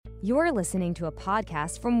You're listening to a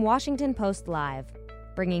podcast from Washington Post Live,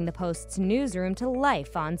 bringing the Post's newsroom to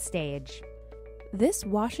life on stage. This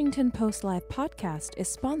Washington Post Live podcast is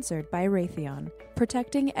sponsored by Raytheon,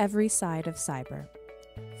 protecting every side of cyber.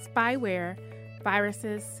 Spyware,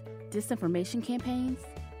 viruses, disinformation campaigns.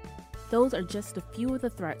 Those are just a few of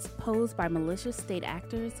the threats posed by malicious state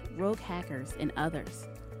actors, rogue hackers, and others.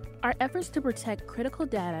 Our efforts to protect critical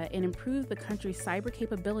data and improve the country's cyber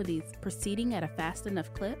capabilities proceeding at a fast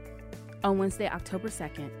enough clip? On Wednesday, October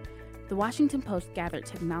 2nd, the Washington Post gathered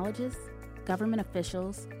technologists, government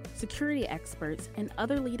officials, security experts, and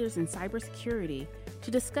other leaders in cybersecurity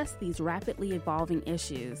to discuss these rapidly evolving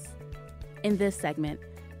issues. In this segment,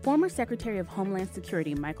 former Secretary of Homeland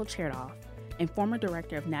Security Michael Chertoff and former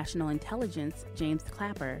Director of National Intelligence James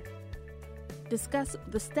Clapper discuss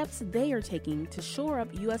the steps they are taking to shore up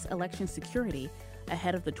U.S. election security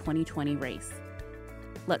ahead of the 2020 race.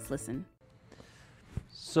 Let's listen.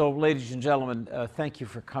 So, ladies and gentlemen, thank you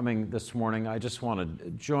for coming this morning. I just want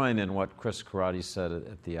to join in what Chris Karate said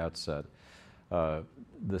at the outset.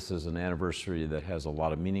 This is an anniversary that has a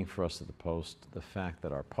lot of meaning for us at the Post. The fact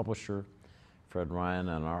that our publisher, Fred Ryan,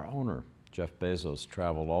 and our owner, Jeff Bezos,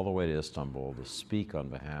 traveled all the way to Istanbul to speak on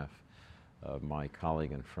behalf of my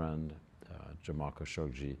colleague and friend, Jamal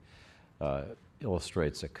Khashoggi,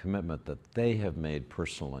 illustrates a commitment that they have made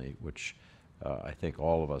personally, which I think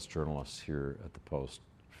all of us journalists here at the Post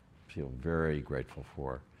feel very grateful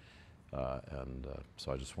for.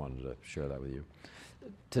 So I just wanted to share that with you.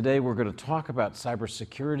 Today we're going to talk about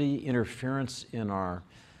cybersecurity interference in our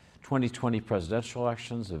 2020 presidential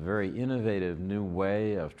elections, a very innovative new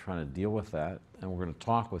way of trying to deal with that. And we're going to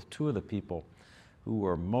talk with two of the people who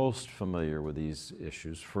are most familiar with these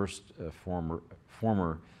issues. First,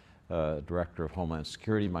 former Director of Homeland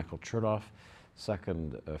Security, Michael Chertoff.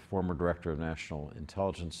 Second, former Director of National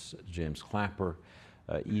Intelligence, James Clapper.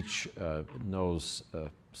 Each knows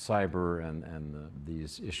cyber and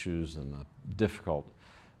these issues and the difficult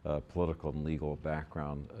political and legal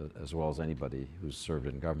background as well as anybody who's served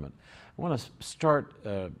in government. I want to start,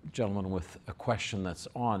 gentlemen, with a question that's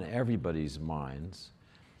on everybody's minds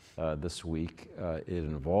this week. It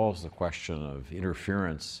involves the question of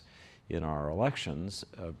interference in our elections,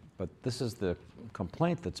 but this is the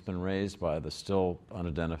complaint that's been raised by the still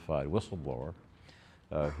unidentified whistleblower,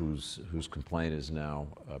 whose complaint is now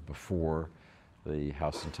before the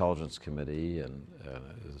House Intelligence Committee and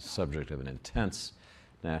is subject of an intense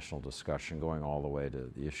national discussion going all the way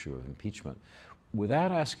to the issue of impeachment.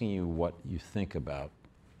 Without asking you what you think about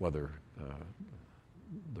whether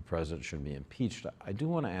the president should be impeached, I do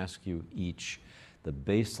want to ask you each the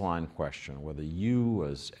baseline question, whether you,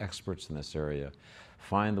 as experts in this area,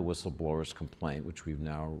 find the whistleblower's complaint, which we've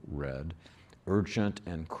now read, urgent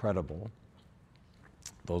and credible.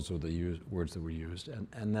 Those are the words that were used.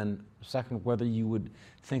 And then second, whether you would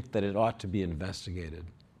think that it ought to be investigated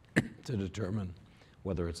to determine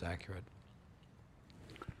whether it's accurate.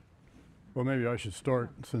 Well, maybe I should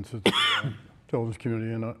start, since it's the intelligence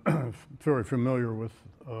community, and I'm very familiar with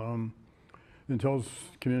the intelligence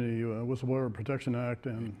community Whistleblower Protection Act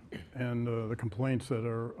and the complaints that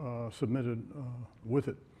are submitted with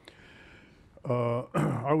it.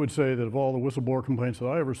 I would say that of all the whistleblower complaints that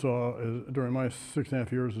I ever saw during my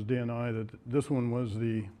 6.5 years as DNI, that this one was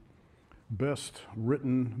the best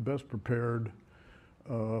written, best prepared,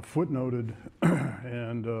 footnoted,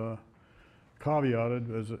 and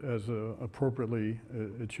caveated as appropriately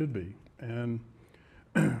it should be. And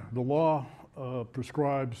the law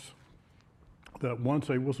prescribes that once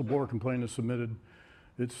a whistleblower complaint is submitted,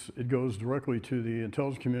 it goes directly to the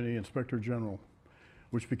Intelligence Community Inspector General,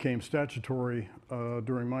 which became statutory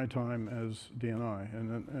during my time as DNI,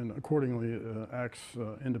 and accordingly acts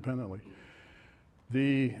independently.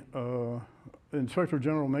 The Inspector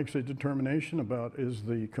General makes a determination about, is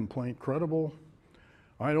the complaint credible?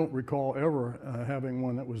 I don't recall ever having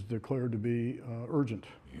one that was declared to be urgent.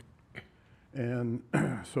 And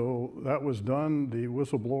so that was done. The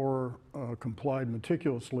whistleblower complied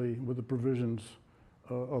meticulously with the provisions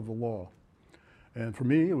of the law. And for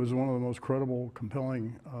me, it was one of the most credible,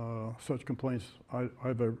 compelling such complaints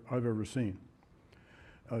I've ever seen.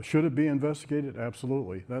 Should it be investigated?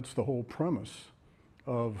 Absolutely. That's the whole premise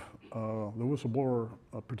of the Whistleblower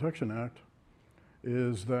Protection Act,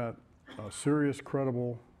 is that serious,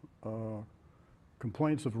 credible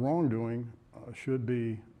complaints of wrongdoing should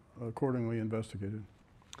be accordingly investigated.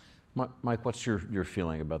 Mike, what's your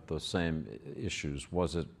feeling about those same issues?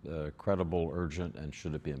 Was it credible, urgent, and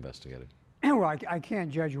should it be investigated? Well, I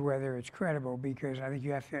can't judge whether it's credible, because I think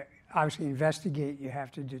you have to obviously investigate. You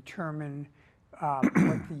have to determine what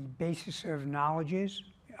the basis of knowledge is.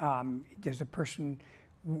 Does the person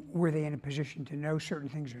were they in a position to know certain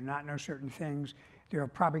things or not know certain things? There are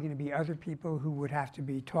probably going to be other people who would have to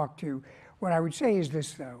be talked to. What I would say is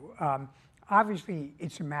this, though. Obviously,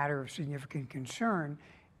 it's a matter of significant concern.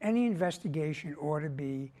 Any investigation ought to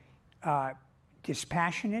be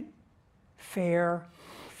dispassionate, fair,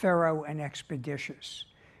 thorough, and expeditious.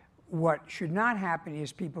 What should not happen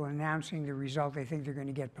is people announcing the result they think they're going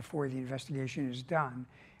to get before the investigation is done,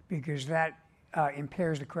 because that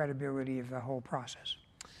impairs the credibility of the whole process.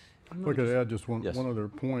 If I could add just one Yes. other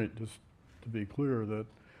point, just to be clear, that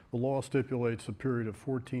the law stipulates a period of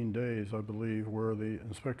 14 days, I believe, where the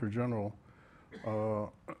Inspector General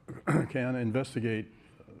can investigate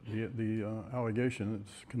the allegation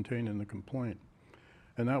that's contained in the complaint.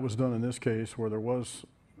 And that was done in this case, where there was,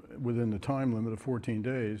 within the time limit of 14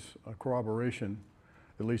 days, a corroboration,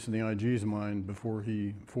 at least in the IG's mind, before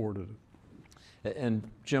he forwarded it. And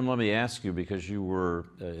Jim, let me ask you, because you were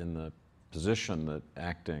in the position that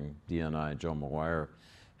acting DNI Joe McGuire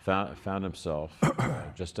found himself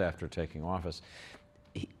just after taking office.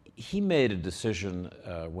 He made a decision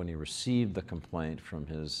when he received the complaint from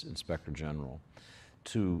his Inspector General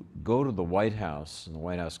to go to the White House and the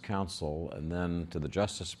White House Counsel, and then to the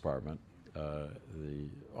Justice Department, the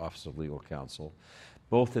Office of Legal Counsel,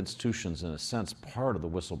 both institutions, in a sense, part of the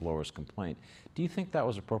whistleblower's complaint. Do you think that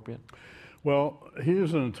was appropriate? Well, he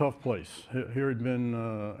is in a tough place. Here he'd been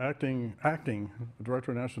acting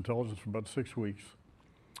Director of National Intelligence for about 6 weeks,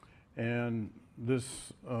 and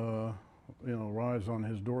this arrives on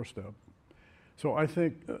his doorstep. So I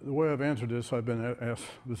think the way I've answered this, I've been asked,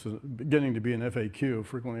 this is beginning to be an FAQ,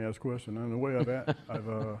 frequently asked question, and the way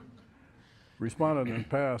I've responded in the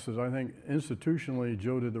past is I think institutionally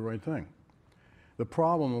Joe did the right thing. The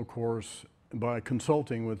problem, of course, by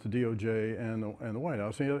consulting with the DOJ and the White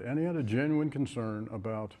House, and he had a genuine concern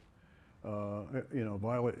about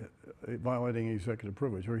violating executive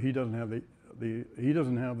privilege, or he doesn't have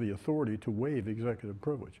the authority to waive executive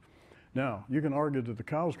privilege. Now, you can argue that the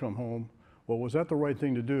cows come home. Well, was that the right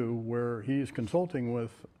thing to do, where he's consulting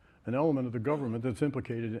with an element of the government that's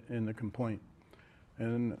implicated in the complaint?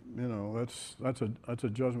 And that's a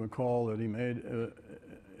judgment call that he made.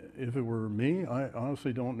 If it were me, I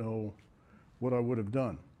honestly don't know what I would have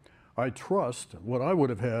done. I trust what I would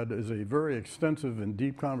have had is a very extensive and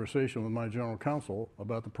deep conversation with my general counsel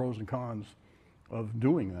about the pros and cons of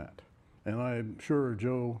doing that. And I'm sure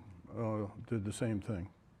Joe did the same thing.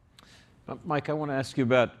 Mike, I want to ask you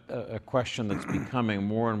about a question that's becoming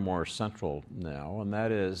more and more central now, and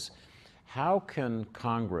that is, how can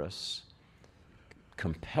Congress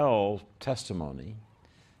compel testimony,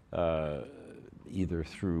 either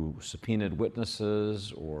through subpoenaed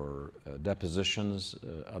witnesses or depositions,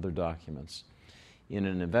 other documents, in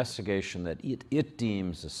an investigation that it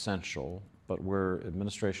deems essential, but where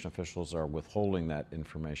administration officials are withholding that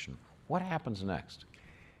information? What happens next?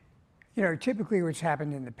 Typically what's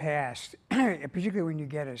happened in the past, particularly when you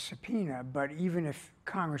get a subpoena, but even if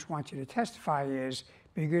Congress wants you to testify, is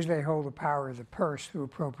because they hold the power of the purse through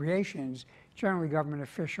appropriations, generally government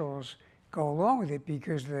officials go along with it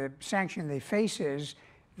because the sanction they face is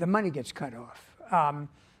the money gets cut off.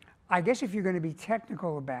 I guess if you're going to be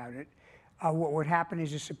technical about it, what would happen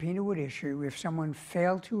is a subpoena would issue. If someone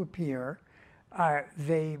failed to appear,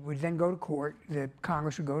 they would then go to court. The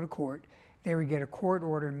Congress would go to court. They would get a court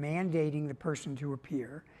order mandating the person to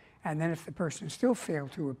appear. And then if the person still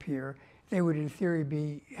failed to appear, they would in theory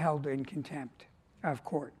be held in contempt of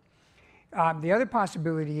court. The other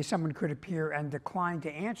possibility is someone could appear and decline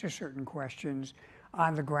to answer certain questions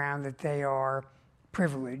on the ground that they are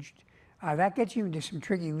privileged. That gets you into some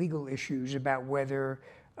tricky legal issues about whether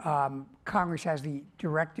Congress has the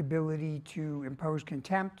direct ability to impose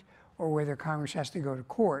contempt or whether Congress has to go to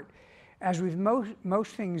court. As with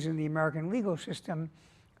most things in the American legal system,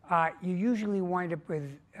 you usually wind up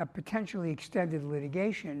with a potentially extended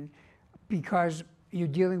litigation because you're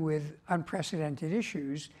dealing with unprecedented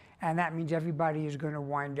issues, and that means everybody is going to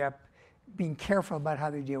wind up being careful about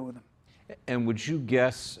how they deal with them. And would you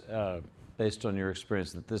guess, based on your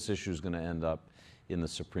experience, that this issue is going to end up in the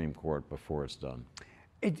Supreme Court before it's done?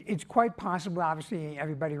 It's quite possible. Obviously,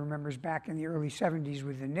 everybody remembers back in the early 70s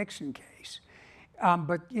with the Nixon case.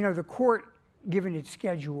 But the court, given its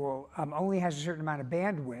schedule, only has a certain amount of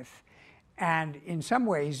bandwidth, and in some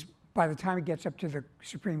ways, by the time it gets up to the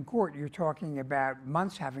Supreme Court, you're talking about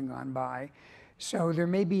months having gone by. So there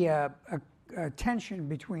may be a tension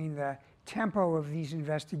between the tempo of these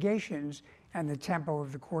investigations and the tempo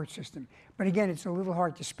of the court system. But again, it's a little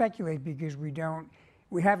hard to speculate because we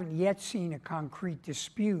haven't yet seen a concrete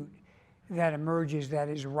dispute that emerges that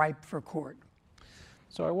is ripe for court.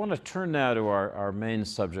 So I want to turn now to our main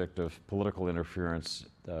subject of political interference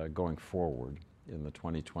going forward in the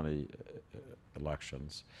 2020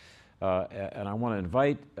 elections. And I want to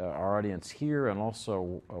invite our audience here and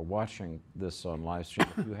also watching this on live stream.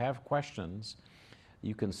 If you have questions,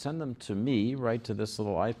 you can send them to me, right to this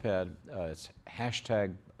little iPad. It's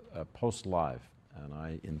hashtag #postlive. And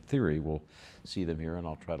I, in theory, will see them here, and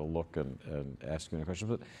I'll try to look and ask you any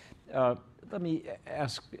questions. But let me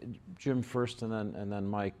ask Jim first, and then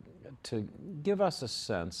Mike, to give us a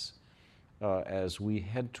sense as we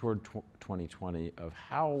head toward 2020 of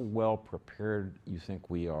how well prepared you think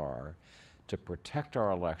we are to protect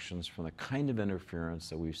our elections from the kind of interference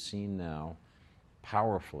that we've seen now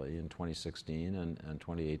powerfully in 2016 and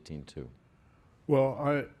 2018 too.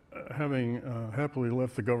 Well, having happily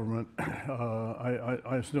left the government,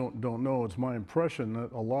 I still don't know. It's my impression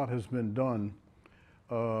that a lot has been done,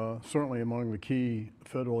 certainly among the key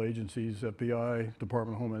federal agencies, FBI,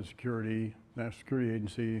 Department of Homeland Security, National Security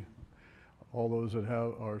Agency, all those that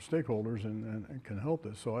are stakeholders and can help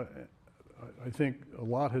this. So I think a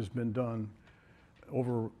lot has been done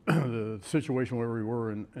over the situation where we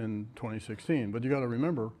were in 2016. But you got to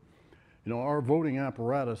remember, our voting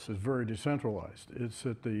apparatus is very decentralized. It's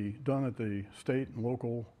done at the state and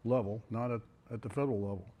local level, not at the federal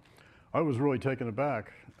level. I was really taken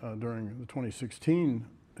aback during the 2016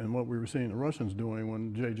 and what we were seeing the Russians doing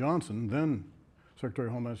when Jay Johnson, then Secretary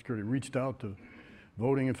of Homeland Security, reached out to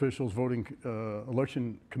voting officials, voting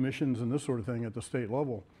election commissions and this sort of thing at the state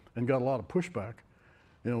level and got a lot of pushback.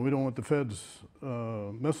 We don't want the feds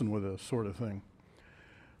messing with this sort of thing.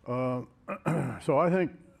 So I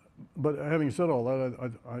think, but having said all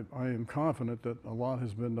that, I am confident that a lot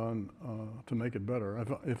has been done to make it better.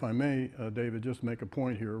 If I may, David, just make a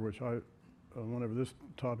point here, which whenever this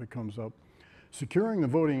topic comes up, securing the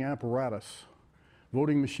voting apparatus,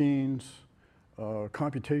 voting machines,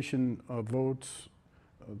 computation of votes,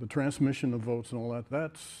 the transmission of votes and all that,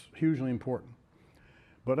 that's hugely important.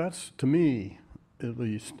 But that's, to me, at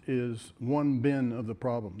least, is one bin of the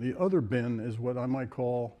problem. The other bin is what I might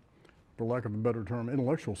call, for lack of a better term,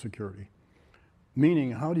 intellectual security.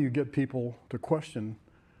 Meaning, how do you get people to question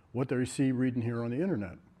what they see, read, and hear on the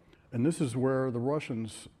internet? And this is where the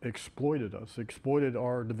Russians exploited us, exploited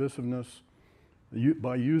our divisiveness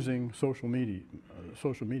by using social media.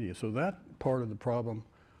 So that part of the problem,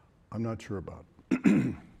 I'm not sure about.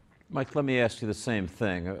 Mike, let me ask you the same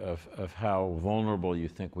thing of how vulnerable you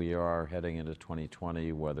think we are heading into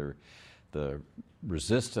 2020, whether the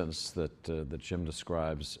resistance that Jim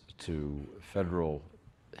describes to federal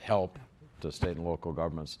help to state and local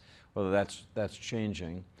governments, whether that's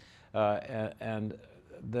changing. And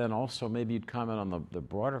then also maybe you'd comment on the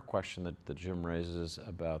broader question that Jim raises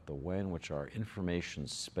about the way in which our information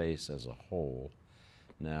space as a whole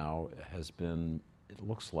now has been, it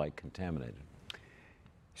looks like, contaminated.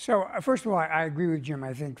 So first of all, I agree with Jim.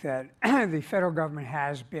 I think that the federal government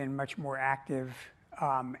has been much more active,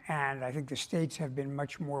 and I think the states have been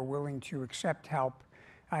much more willing to accept help.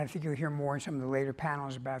 I think you'll hear more in some of the later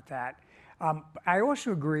panels about that. I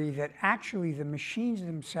also agree that actually the machines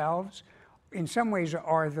themselves, in some ways,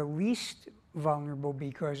 are the least vulnerable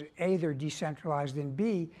because A, they're decentralized, and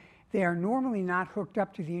B, they are normally not hooked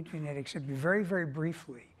up to the internet except very, very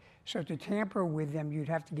briefly. So to tamper with them, you'd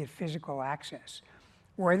have to get physical access.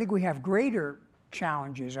 Where I think we have greater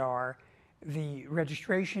challenges are the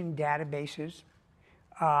registration databases,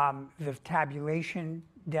 the tabulation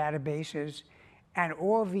databases, and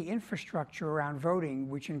all of the infrastructure around voting,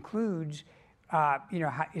 which includes,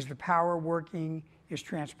 is the power working? Is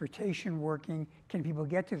transportation working? Can people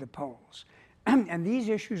get to the polls? And these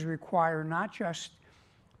issues require not just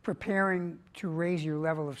preparing to raise your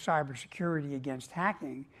level of cybersecurity against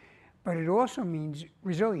hacking, but it also means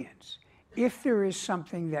resilience. If there is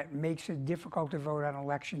something that makes it difficult to vote on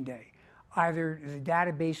election day, either the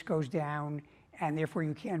database goes down and therefore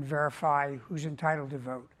you can't verify who's entitled to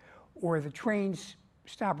vote, or the trains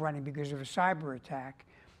stop running because of a cyber attack,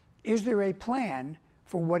 is there a plan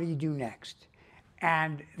for what do you do next?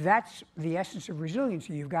 And that's the essence of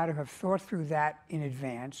resiliency. You've got to have thought through that in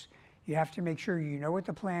advance. You have to make sure you know what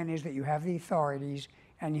the plan is, that you have the authorities,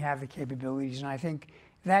 and you have the capabilities. And I think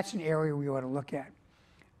that's an area we ought to look at.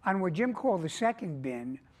 On what Jim called the second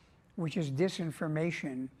bin, which is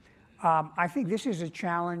disinformation, I think this is a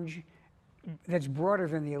challenge that's broader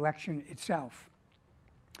than the election itself.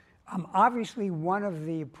 Obviously, one of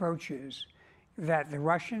the approaches that the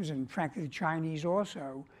Russians and frankly the Chinese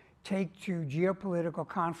also take to geopolitical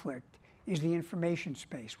conflict is the information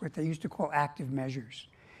space, what they used to call active measures.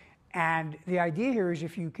 And the idea here is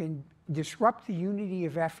if you can disrupt the unity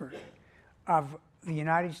of effort of the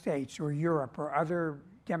United States or Europe or other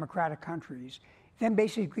democratic countries, then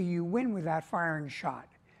basically you win without firing a shot.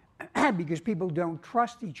 because people don't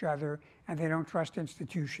trust each other and they don't trust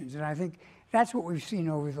institutions. And I think that's what we've seen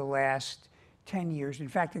over the last 10 years. In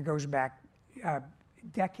fact, it goes back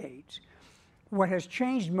decades. What has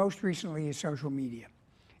changed most recently is social media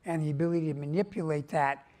and the ability to manipulate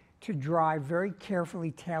that to drive very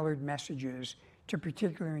carefully tailored messages to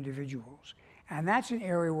particular individuals. And that's an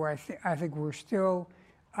area where I think we're still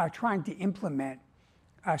trying to implement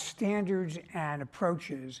standards and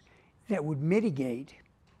approaches that would mitigate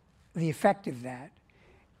the effect of that.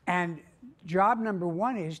 And job number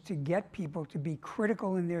one is to get people to be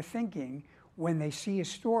critical in their thinking when they see a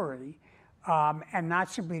story, and not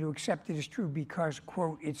simply to accept it as true because,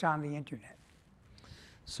 quote, it's on the internet.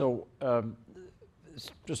 So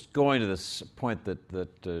just going to this point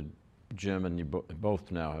that Jim and you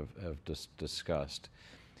both now have discussed,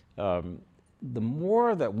 the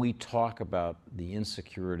more that we talk about the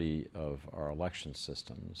insecurity of our election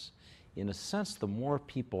systems, in a sense, the more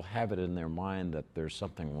people have it in their mind that there's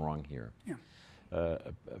something wrong here. Yeah.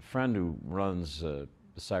 A friend who runs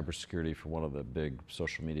cybersecurity for one of the big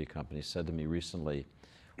social media companies said to me recently,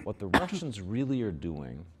 what the Russians really are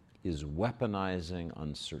doing is weaponizing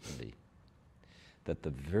uncertainty. That the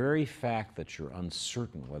very fact that you're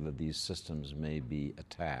uncertain whether these systems may be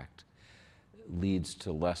attacked leads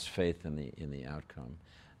to less faith in the outcome.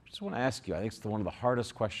 I just want to ask you, I think it's one of the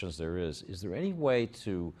hardest questions there is there any way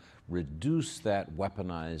to reduce that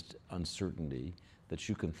weaponized uncertainty that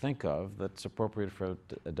you can think of that's appropriate for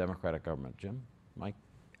a democratic government? Jim? Mike?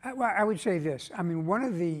 Well, I would say this. I mean, one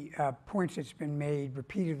of the points that's been made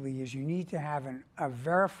repeatedly is you need to have a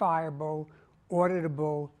verifiable,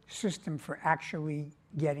 auditable system for actually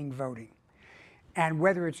getting voting. And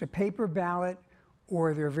whether it's a paper ballot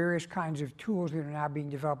or there are various kinds of tools that are now being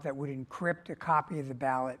developed that would encrypt a copy of the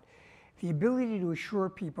ballot, the ability to assure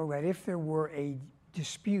people that if there were a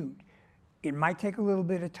dispute, it might take a little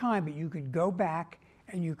bit of time, but you could go back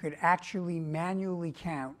and you could actually manually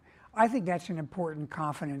count. I think that's an important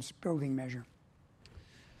confidence building measure.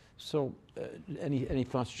 So, any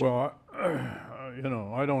thoughts, Jim? Well,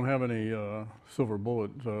 I don't have any silver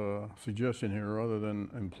bullet suggestion here other than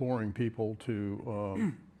imploring people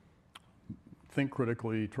to think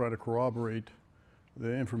critically, try to corroborate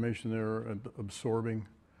the information they're absorbing,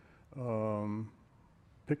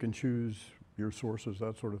 pick and choose your sources,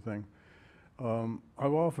 that sort of thing.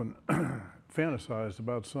 I've often fantasized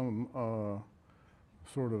about some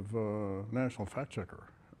sort of national fact checker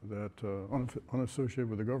that unassociated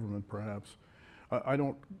with the government, perhaps. I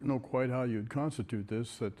don't know quite how you'd constitute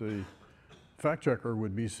this, that the fact checker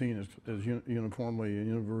would be seen as uniformly and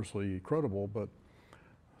universally credible, but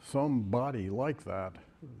some body like that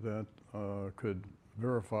could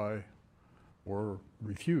verify or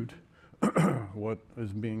refute what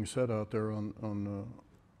is being said out there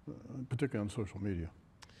particularly on social media.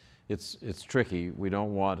 It's tricky. We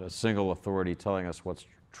don't want a single authority telling us what's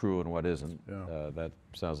true and what isn't. Yeah. That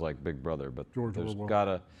sounds like Big Brother, but George there's Orwell. got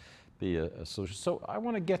to be a solution. So I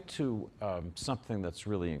want to get to something that's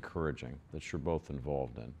really encouraging that you're both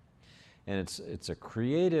involved in. And it's a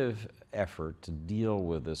creative effort to deal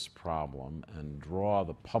with this problem and draw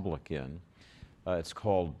the public in. It's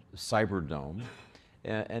called Cyberdome.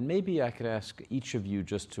 And maybe I could ask each of you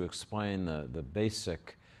just to explain the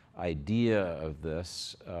basic idea of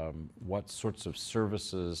this, what sorts of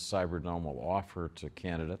services Cyberdome will offer to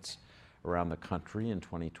candidates around the country in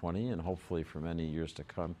 2020 and hopefully for many years to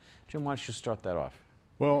come. Jim, why don't you start that off?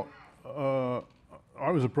 Well,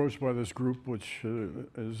 I was approached by this group, which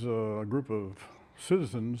is a group of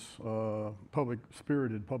citizens,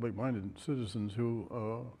 public-spirited, public-minded citizens who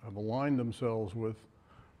have aligned themselves with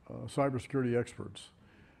cybersecurity experts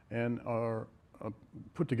and are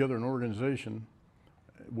put together an organization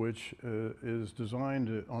which is designed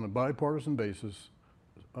to, on a bipartisan basis,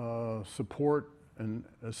 support and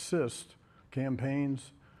assist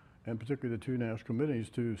campaigns, and particularly the two national committees,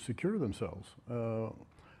 to secure themselves.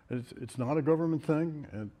 It's not a government thing,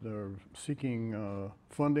 and they're seeking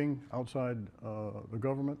funding outside the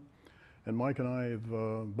government. And Mike and I have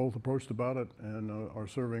both approached about it and are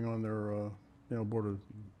serving on their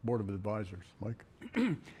board of advisors. Mike?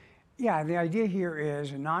 Yeah, the idea here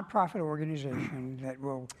is a nonprofit organization that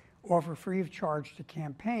will offer free of charge to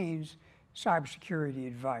campaigns cybersecurity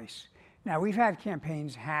advice. Now, we've had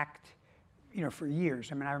campaigns hacked, for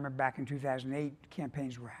years. I mean, I remember back in 2008,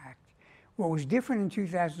 campaigns were hacked. What was different in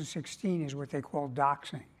 2016 is what they call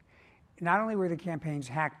doxing. Not only were the campaigns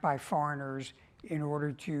hacked by foreigners in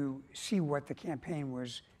order to see what the campaign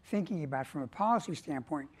was thinking about from a policy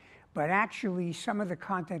standpoint, but actually some of the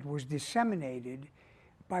content was disseminated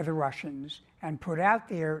by the Russians and put out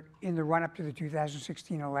there in the run-up to the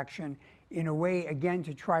 2016 election in a way, again,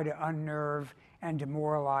 to try to unnerve and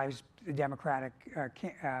demoralize the Democratic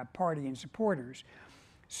Party and supporters.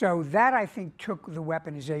 So that, I think, took the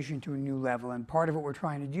weaponization to a new level. And part of what we're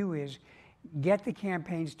trying to do is get the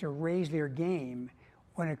campaigns to raise their game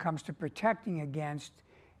when it comes to protecting against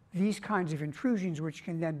these kinds of intrusions, which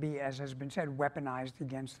can then be, as has been said, weaponized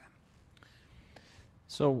against them.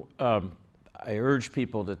 So I urge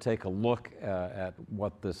people to take a look at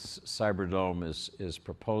what this Cyberdome is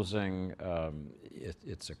proposing.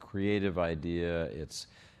 It's a creative idea. It's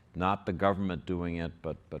not the government doing it,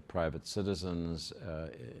 but private citizens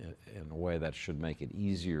in a way that should make it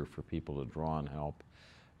easier for people to draw on help.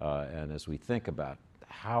 And as we think about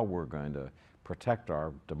how we're going to protect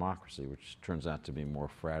our democracy, which turns out to be more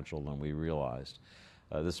fragile than we realized,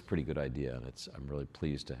 this is a pretty good idea, and I'm really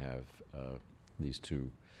pleased to have these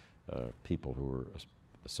two people who are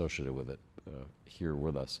associated with it here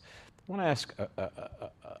with us. I want to ask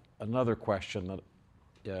another question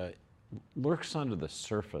that lurks under the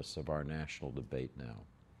surface of our national debate now,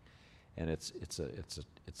 and it's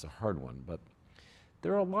a hard one. But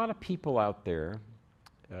there are a lot of people out there,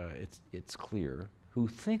 it's clear, who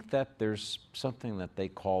think that there's something that they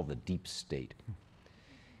call the deep state.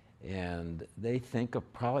 And they think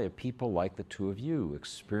of probably of people like the two of you,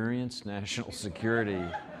 experienced national security,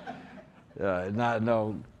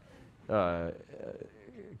 no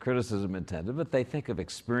criticism intended, but they think of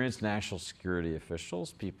experienced national security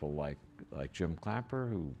officials, people like Jim Clapper,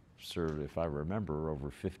 who served, if I remember, over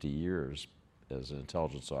 50 years as an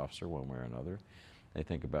intelligence officer one way or another. They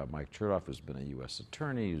think about Mike Chertoff, who's been a U.S.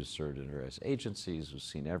 attorney, who's served in various agencies, who's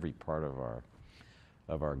seen every part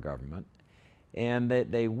of our government. And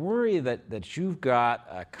they worry that you've got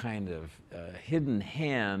a kind of hidden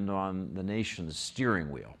hand on the nation's steering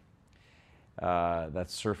wheel.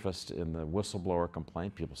 That's surfaced in the whistleblower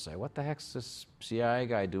complaint. People say, what the heck's this CIA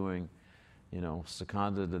guy doing,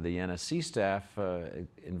 seconded to the NSC staff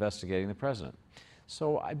investigating the president?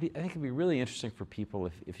 So I think it'd be really interesting for people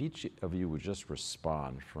if each of you would just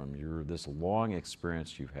respond from this long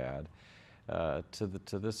experience you've had to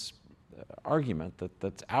this argument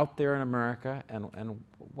that's out there in America, and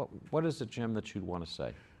what is it, Jim, that you'd want to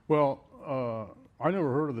say? Well, I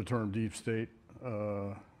never heard of the term deep state.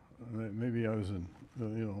 Maybe I was in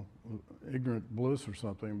ignorant bliss or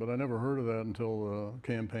something, but I never heard of that until the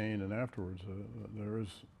campaign and afterwards. There is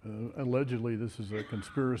allegedly this is a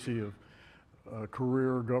conspiracy of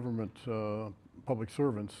career government public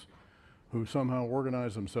servants who somehow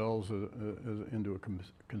organize themselves into a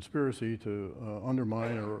conspiracy to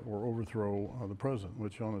undermine or overthrow the president,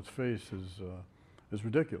 which on its face is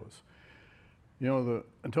ridiculous. The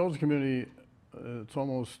intelligence community, it's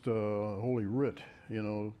almost holy writ,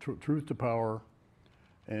 truth to power,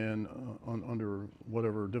 and under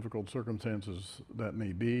whatever difficult circumstances that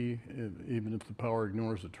may be, even if the power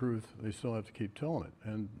ignores the truth, they still have to keep telling it.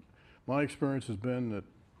 And my experience has been that,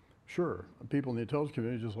 sure, people in the intelligence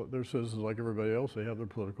community, they're citizens like everybody else, they have their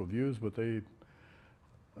political views, but they,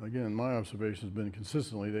 again, my observation has been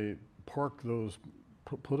consistently, they park those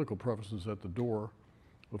political preferences at the door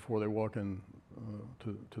before they walk in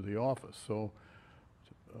to the office. So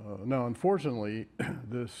now, unfortunately,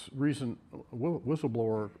 this recent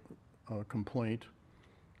whistleblower complaint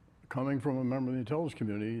coming from a member of the intelligence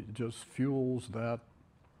community just fuels that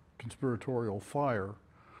conspiratorial fire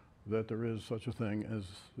that there is such a thing as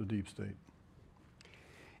the deep state.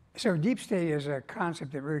 So deep state is a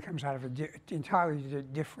concept that really comes out of an entirely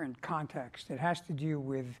different context. It has to do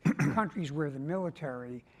with countries where the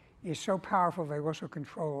military is so powerful they also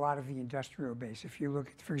control a lot of the industrial base. If you look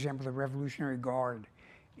at, for example, the Revolutionary Guard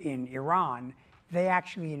in Iran, they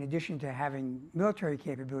actually, in addition to having military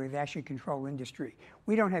capability, they actually control industry.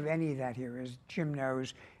 We don't have any of that here. As Jim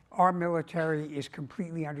knows, our military is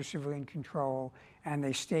completely under civilian control, and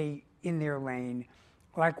they stay in their lane.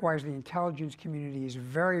 Likewise, the intelligence community is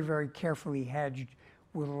very, very carefully hedged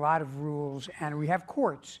with a lot of rules, and we have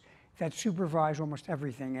courts that supervise almost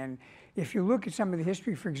everything. And if you look at some of the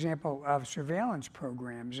history, for example, of surveillance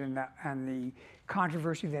programs and the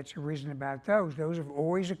controversy that's arisen about those have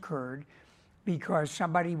always occurred because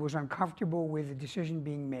somebody was uncomfortable with the decision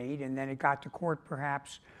being made, and then it got to court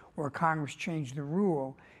perhaps, or Congress changed the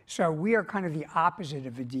rule. So we are kind of the opposite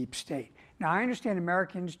of the deep state. Now, I understand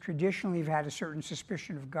Americans traditionally have had a certain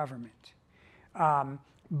suspicion of government,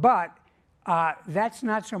 but that's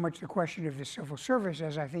not so much the question of the civil service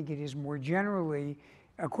as I think it is more generally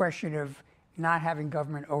a question of not having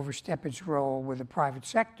government overstep its role with the private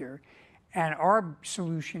sector. And our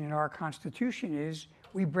solution in our Constitution is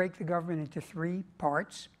we break the government into three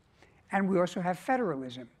parts, and we also have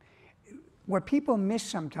federalism. What people miss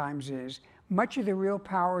sometimes is much of the real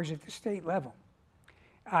power is at the state level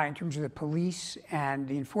in terms of the police and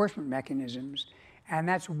the enforcement mechanisms. And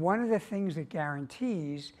that's one of the things that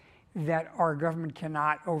guarantees that our government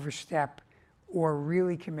cannot overstep or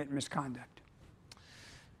really commit misconduct.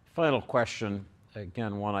 Final question,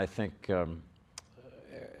 again, one I think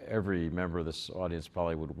every member of this audience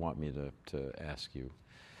probably would want me to ask you.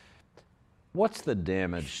 What's the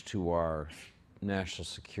damage to our national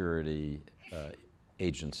security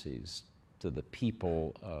agencies, to the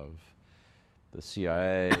people of the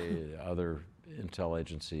CIA, other intel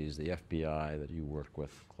agencies, the FBI that you work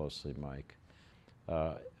with closely, Mike,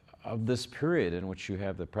 of this period in which you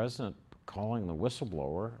have the president calling the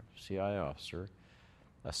whistleblower, CIA officer,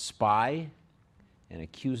 a spy and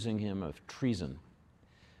accusing him of treason?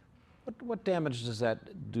 What damage does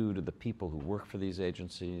that do to the people who work for these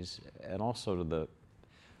agencies and also to the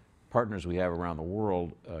partners we have around the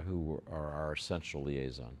world who are our essential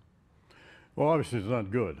liaison? Well, obviously it's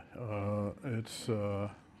not good. It's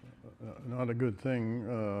not a good thing,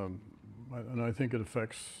 and I think it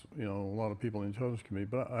affects a lot of people in the Intelligence Committee.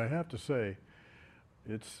 But I have to say,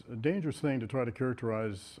 it's a dangerous thing to try to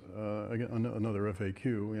characterize again, another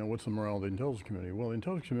FAQ. What's the morale of the Intelligence Committee? Well, the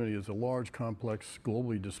Intelligence Committee is a large, complex,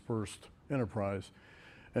 globally dispersed enterprise,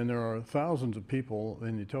 and there are thousands of people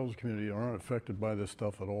in the Intelligence Community who aren't affected by this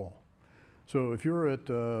stuff at all. So if you're at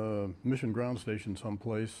Mission Ground Station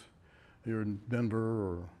someplace, you're in Denver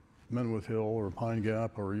or Menwith Hill or Pine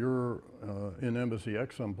Gap, or you're in Embassy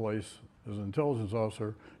X someplace as an intelligence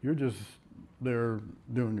officer, you're just there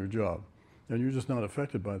doing your job, and you're just not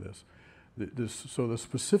affected by this. So the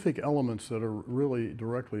specific elements that are really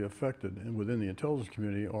directly affected and within the intelligence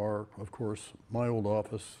community are, of course, my old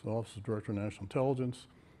office, the Office of Director of National Intelligence,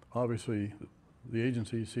 obviously the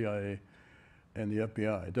agency, CIA, and the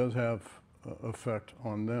FBI. It does have effect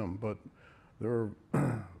on them, but there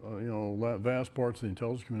are vast parts of the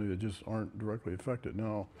intelligence community that just aren't directly affected.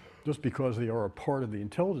 Now, just because they are a part of the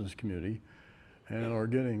intelligence community and are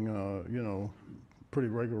getting pretty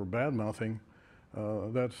regular bad-mouthing,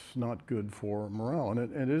 that's not good for morale.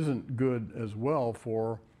 And it isn't good as well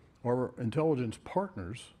for our intelligence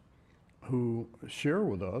partners who share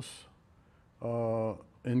with us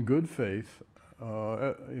in good faith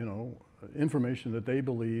information that they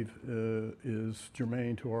believe is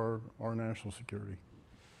germane to our national security.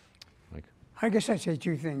 Mike? I guess I'd say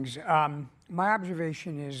two things. My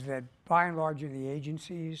observation is that by and large in the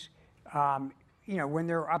agencies, when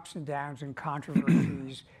there are ups and downs and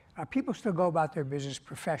controversies, people still go about their business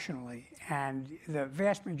professionally, and the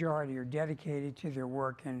vast majority are dedicated to their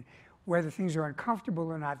work, and whether things are uncomfortable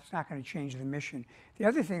or not, it's not going to change the mission. The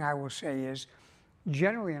other thing I will say is,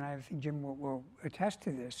 generally, and I think Jim will attest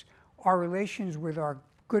to this, our relations with our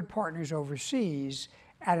good partners overseas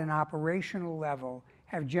at an operational level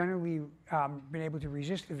have generally been able to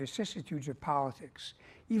resist the vicissitudes of politics.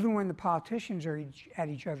 Even when the politicians are at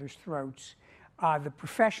each other's throats, the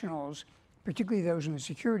professionals, particularly those in the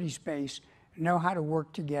security space, know how to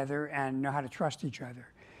work together and know how to trust each other.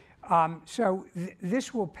 So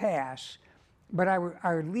this will pass, but I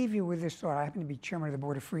would leave you with this thought. I happen to be chairman of the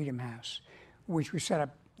board of Freedom House, which was set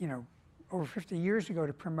up, over 50 years ago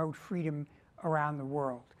to promote freedom around the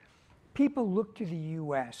world. People look to the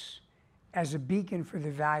U.S. as a beacon for the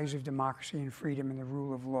values of democracy and freedom and the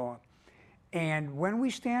rule of law. And when we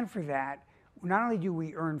stand for that, not only do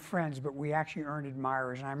we earn friends, but we actually earn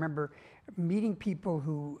admirers. And I remember meeting people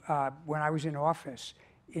who, when I was in office,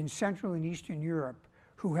 in Central and Eastern Europe,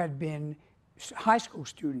 who had been high school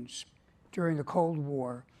students during the Cold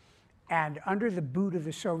War and under the boot of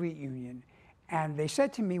the Soviet Union. And they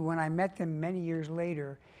said to me when I met them many years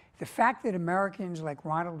later, the fact that Americans like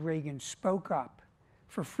Ronald Reagan spoke up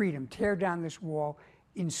for freedom, tear down this wall,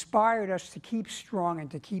 inspired us to keep strong and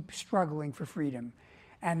to keep struggling for freedom.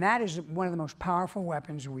 And that is one of the most powerful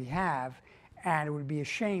weapons we have, and it would be a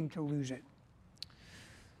shame to lose it.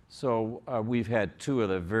 So we've had two of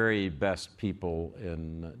the very best people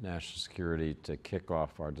in national security to kick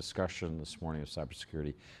off our discussion this morning of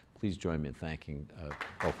cybersecurity. Please join me in thanking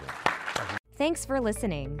both of them. Thanks for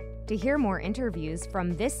listening. To hear more interviews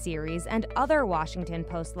from this series and other Washington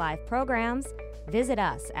Post Live programs, visit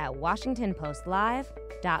us at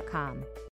WashingtonPostLive.com.